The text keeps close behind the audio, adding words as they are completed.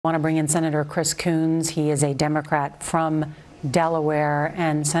I want to bring in Senator Chris Coons. He is a Democrat from Delaware.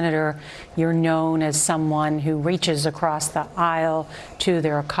 And Senator, you're known as someone who reaches across the aisle to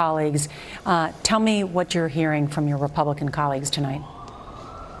their colleagues. Tell me what you're hearing from your Republican colleagues tonight.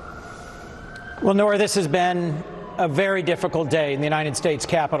 Well, Norah, this has been a very difficult day in the United States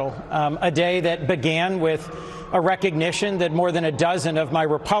Capitol, a day that began with a recognition that more than a dozen of my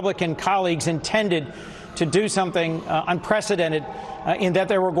Republican colleagues intended to do something unprecedented in that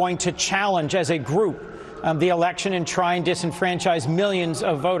they were going to challenge as a group the election and try and disenfranchise millions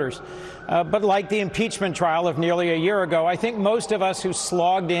of voters. But like the impeachment trial of nearly a year ago, I think most of us who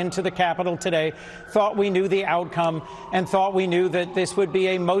slogged into the Capitol today thought we knew the outcome and thought we knew that this would be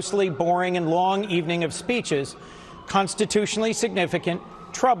a mostly boring and long evening of speeches, constitutionally significant,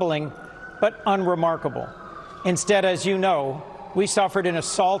 troubling, but unremarkable. Instead, as you know, we suffered an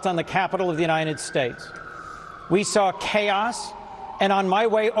assault on the Capitol of the United States. We saw chaos, and on my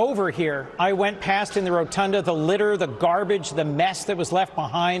way over here, I went past in the rotunda the litter, the garbage, the mess that was left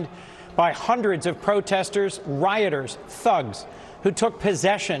behind by hundreds of protesters, rioters, thugs who took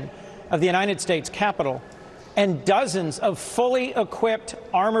possession of the United States Capitol, and dozens of fully equipped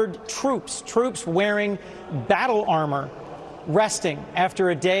armored troops wearing battle armor, resting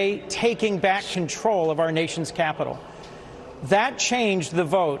after a day taking back control of our nation's capital. That changed the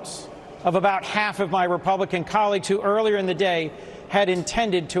votes of about half of my Republican colleagues who earlier in the day had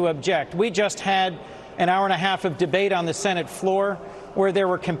intended to object. We just had an hour and a half of debate on the Senate floor where there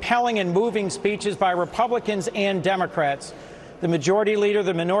were compelling and moving speeches by Republicans and Democrats, the majority leader,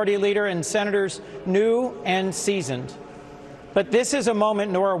 the minority leader, and senators new and seasoned. But this is a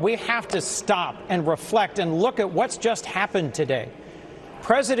moment, Norah, we have to stop and reflect and look at what's just happened today.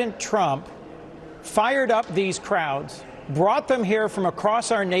 President Trump fired up these crowds, brought them here from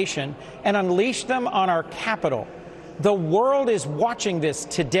across our nation, and unleashed them on our Capitol. The world is watching this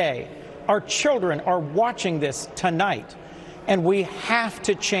today. Our children are watching this tonight. And we have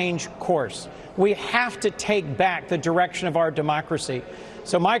to change course. We have to take back the direction of our democracy.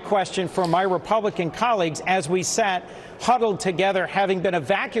 So my question for my Republican colleagues as we sat huddled together, having been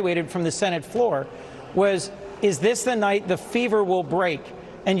evacuated from the Senate floor, was, is this the night the fever will break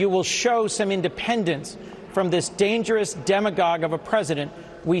and you will show some independence from this dangerous demagogue of a president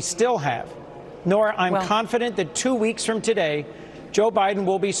we still have? Norah, I'm confident that 2 weeks from today, Joe Biden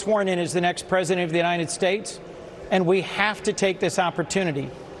will be sworn in as the next president of the United States, and we have to take this opportunity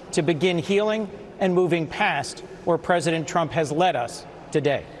to begin healing and moving past where President Trump has led us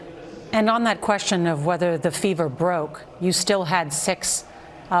today. And on that question of whether the fever broke, you still had 6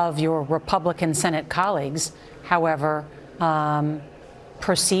 of your Republican Senate colleagues, however,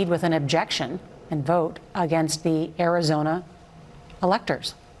 proceed with an objection and vote against the Arizona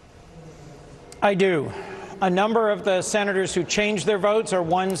electors. I do. A number of the senators who changed their votes are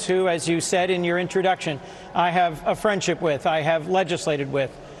ones who, as you said in your introduction, I have a friendship with, I have legislated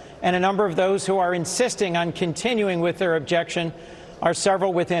with. And a number of those who are insisting on continuing with their objection are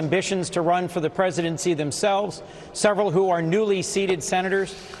several with ambitions to run for the presidency themselves, several who are newly seated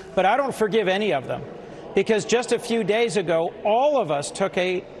senators. But I don't forgive any of them, because just a few days ago, all of us took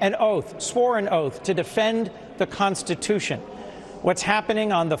an oath, swore an oath, to defend the Constitution. What's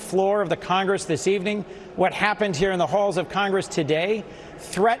happening on the floor of the Congress this evening, what happened here in the halls of Congress today,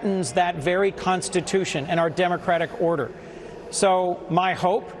 threatens that very Constitution and our democratic order. So my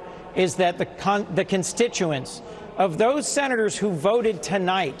hope is that the constituents of those senators who voted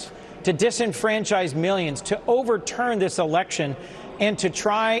tonight to disenfranchise millions, to overturn this election, and to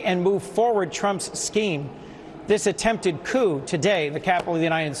try and move forward Trump's scheme, this attempted coup today, the Capitol of the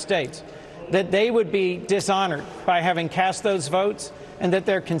United States, that they would be dishonored by having cast those votes, and that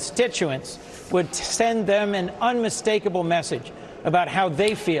their constituents would send them an unmistakable message about how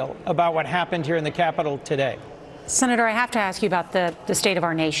they feel about what happened here in the Capitol today. Senator, I have to ask you about the state of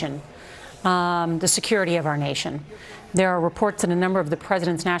our nation, the security of our nation. There are reports that a number of the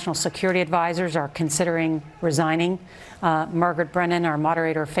president's national security advisors are considering resigning. Margaret Brennan, our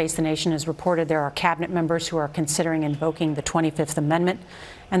moderator of Face the Nation, has reported there are cabinet members who are considering invoking the 25th Amendment.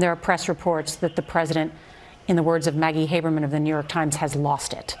 And there are press reports that the president, in the words of Maggie Haberman of the New York Times, has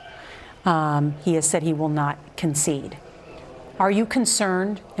lost it. He has said he will not concede. Are you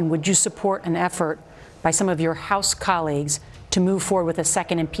concerned, and would you support an effort by some of your House colleagues to move forward with a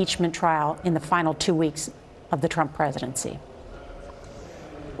second impeachment trial in the final 2 weeks of the Trump presidency?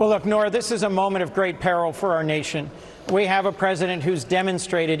 Well, look, Norah, this is a moment of great peril for our nation. We have a president who's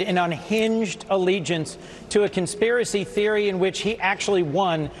demonstrated an unhinged allegiance to a conspiracy theory in which he actually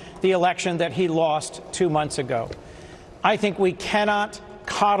won the election that he lost 2 months ago. I think we cannot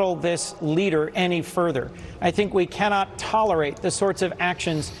coddle this leader any further. I think we cannot tolerate the sorts of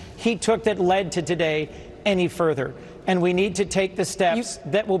actions he took that led to today any further. And we need to take the steps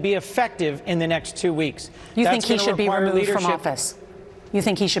that will be effective in the next 2 weeks. You think he should be removed from office? You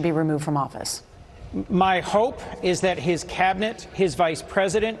think he should be removed from office? My hope is that his cabinet, his vice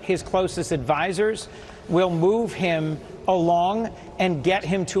president, his closest advisors will move him along and get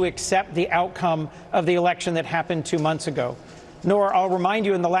him to accept the outcome of the election that happened 2 months ago. Norah, I'll remind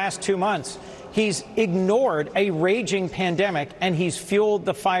you, in the last 2 months, he's ignored a raging pandemic and he's fueled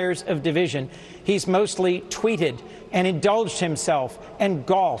the fires of division. He's mostly tweeted and indulged himself and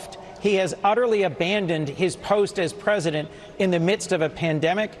golfed. He has utterly abandoned his post as president in the midst of a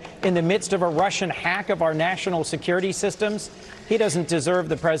pandemic, in the midst of a Russian hack of our national security systems. He doesn't deserve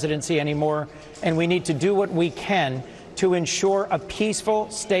the presidency anymore, and we need to do what we can to ensure a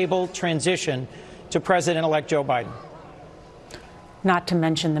peaceful, stable transition to President-elect Joe Biden. Not to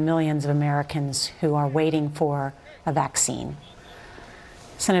mention the millions of Americans who are waiting for a vaccine.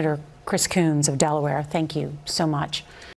 Senator Chris Coons of Delaware, thank you so much.